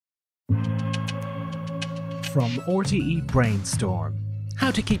from RTE Brainstorm.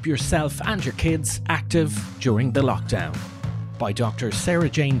 How to keep yourself and your kids active during the lockdown. By Dr. Sarah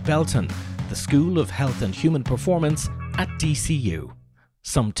Jane Belton, the School of Health and Human Performance at DCU.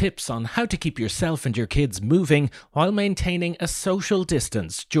 Some tips on how to keep yourself and your kids moving while maintaining a social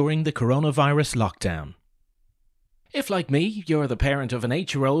distance during the coronavirus lockdown. If, like me, you're the parent of an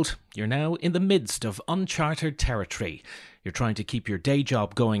 8-year-old, you're now in the midst of uncharted territory. You're trying to keep your day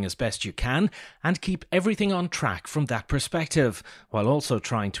job going as best you can and keep everything on track from that perspective, while also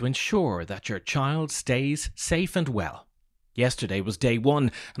trying to ensure that your child stays safe and well. Yesterday was day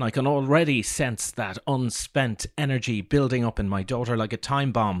one, and I can already sense that unspent energy building up in my daughter like a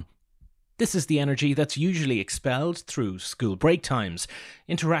time bomb. This is the energy that's usually expelled through school break times,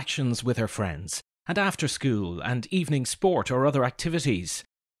 interactions with her friends, and after school and evening sport or other activities.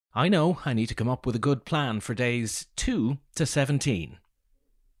 I know I need to come up with a good plan for days 2 to 17.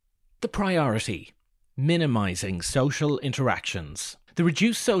 The priority: minimising social interactions. The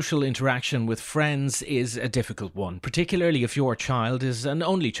reduced social interaction with friends is a difficult one, particularly if your child is an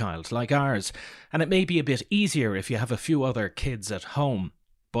only child like ours, and it may be a bit easier if you have a few other kids at home.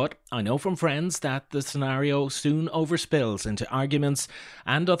 But I know from friends that the scenario soon overspills into arguments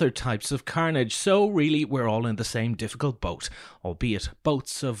and other types of carnage, so really we're all in the same difficult boat, albeit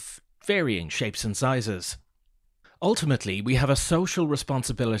boats of varying shapes and sizes. Ultimately, we have a social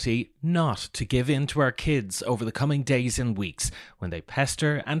responsibility not to give in to our kids over the coming days and weeks when they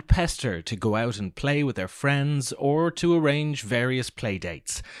pester and pester to go out and play with their friends or to arrange various play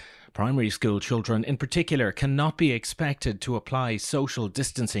dates. Primary school children in particular cannot be expected to apply social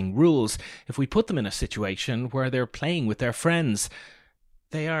distancing rules if we put them in a situation where they're playing with their friends.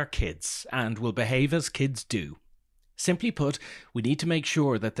 They are kids and will behave as kids do. Simply put, we need to make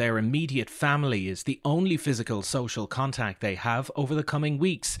sure that their immediate family is the only physical social contact they have over the coming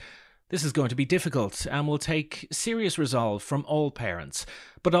weeks. This is going to be difficult and will take serious resolve from all parents,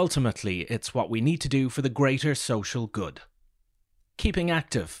 but ultimately it's what we need to do for the greater social good. Keeping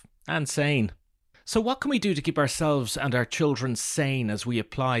active and sane. So what can we do to keep ourselves and our children sane as we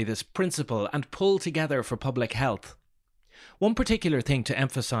apply this principle and pull together for public health? One particular thing to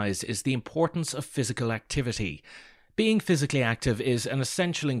emphasise is the importance of physical activity. Being physically active is an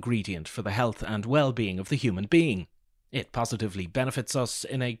essential ingredient for the health and well-being of the human being. It positively benefits us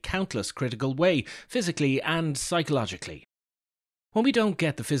in a countless critical way, physically and psychologically. When we don't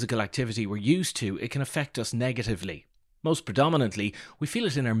get the physical activity we're used to, it can affect us negatively. Most predominantly, we feel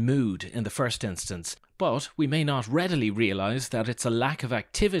it in our mood in the first instance, but we may not readily realise that it's a lack of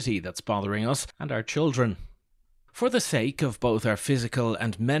activity that's bothering us and our children. For the sake of both our physical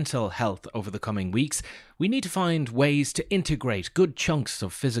and mental health over the coming weeks, we need to find ways to integrate good chunks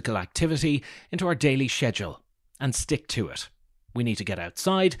of physical activity into our daily schedule and stick to it. We need to get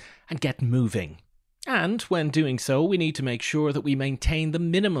outside and get moving. And when doing so, we need to make sure that we maintain the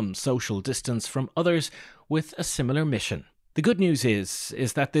minimum social distance from others with a similar mission. The good news is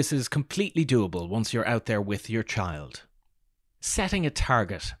that this is completely doable once you're out there with your child. Setting a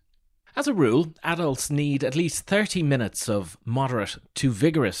target. As a rule, adults need at least 30 minutes of moderate to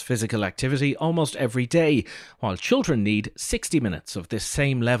vigorous physical activity almost every day, while children need 60 minutes of this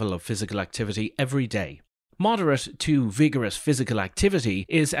same level of physical activity every day. Moderate to vigorous physical activity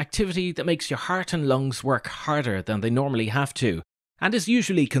is activity that makes your heart and lungs work harder than they normally have to, and is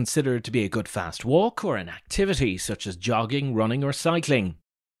usually considered to be a good fast walk or an activity such as jogging, running or cycling.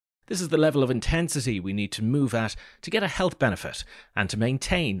 This is the level of intensity we need to move at to get a health benefit and to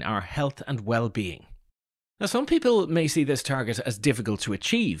maintain our health and well-being. Now, some people may see this target as difficult to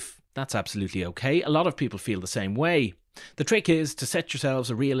achieve. That's absolutely okay. A lot of people feel the same way. The trick is to set yourselves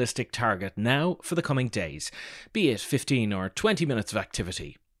a realistic target now for the coming days, be it 15 or 20 minutes of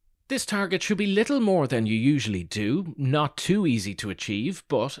activity. This target should be little more than you usually do, not too easy to achieve,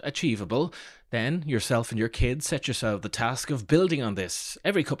 but achievable. Then yourself and your kids set yourself the task of building on this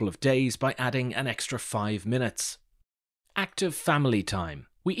every couple of days by adding an extra 5 minutes. Active family time.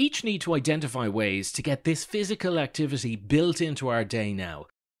 We each need to identify ways to get this physical activity built into our day now,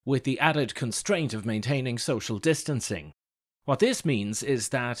 with the added constraint of maintaining social distancing. What this means is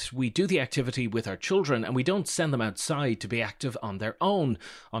that we do the activity with our children and we don't send them outside to be active on their own,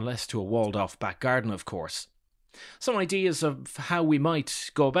 unless to a walled-off back garden, of course. Some ideas of how we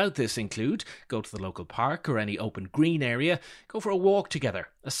might go about this include go to the local park or any open green area, go for a walk together,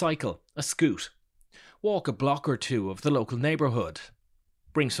 a cycle, a scoot. Walk a block or two of the local neighbourhood.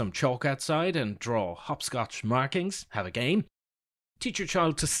 Bring some chalk outside and draw hopscotch markings, have a game. Teach your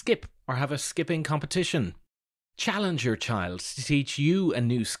child to skip or have a skipping competition. Challenge your child to teach you a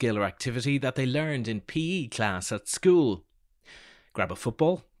new skill or activity that they learned in PE class at school. Grab a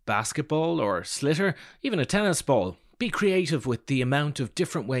football, basketball or slitter, even a tennis ball. Be creative with the amount of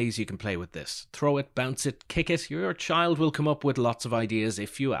different ways you can play with this. Throw it, bounce it, kick it. Your child will come up with lots of ideas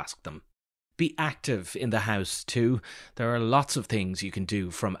if you ask them. Be active in the house too. There are lots of things you can do,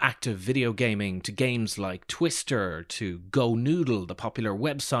 from active video gaming to games like Twister to Go Noodle, the popular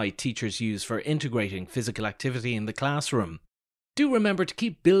website teachers use for integrating physical activity in the classroom. Do remember to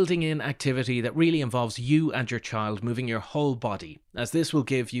keep building in activity that really involves you and your child moving your whole body, as this will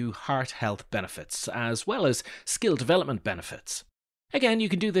give you heart health benefits as well as skill development benefits. Again, you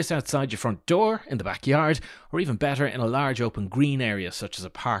can do this outside your front door, in the backyard, or even better in a large open green area such as a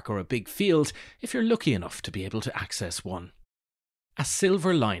park or a big field if you're lucky enough to be able to access one. A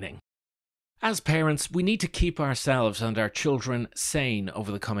silver lining. As parents, we need to keep ourselves and our children sane over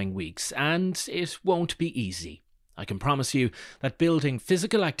the coming weeks, and it won't be easy. I can promise you that building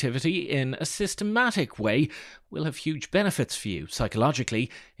physical activity in a systematic way will have huge benefits for you psychologically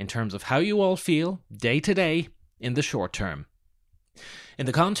in terms of how you all feel day to day in the short term. In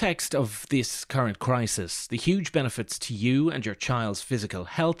the context of this current crisis, the huge benefits to you and your child's physical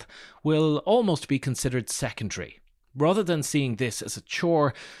health will almost be considered secondary. Rather than seeing this as a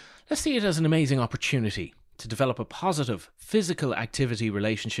chore, let's see it as an amazing opportunity to develop a positive physical activity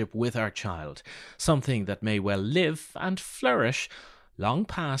relationship with our child, something that may well live and flourish long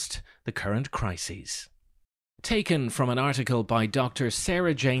past the current crises. Taken from an article by Dr.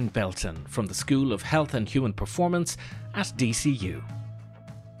 Sarah Jane Belton from the School of Health and Human Performance at DCU.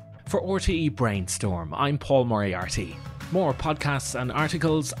 For RTE Brainstorm, I'm Paul Moriarty. More podcasts and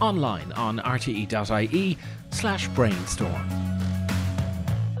articles online on rte.ie/brainstorm.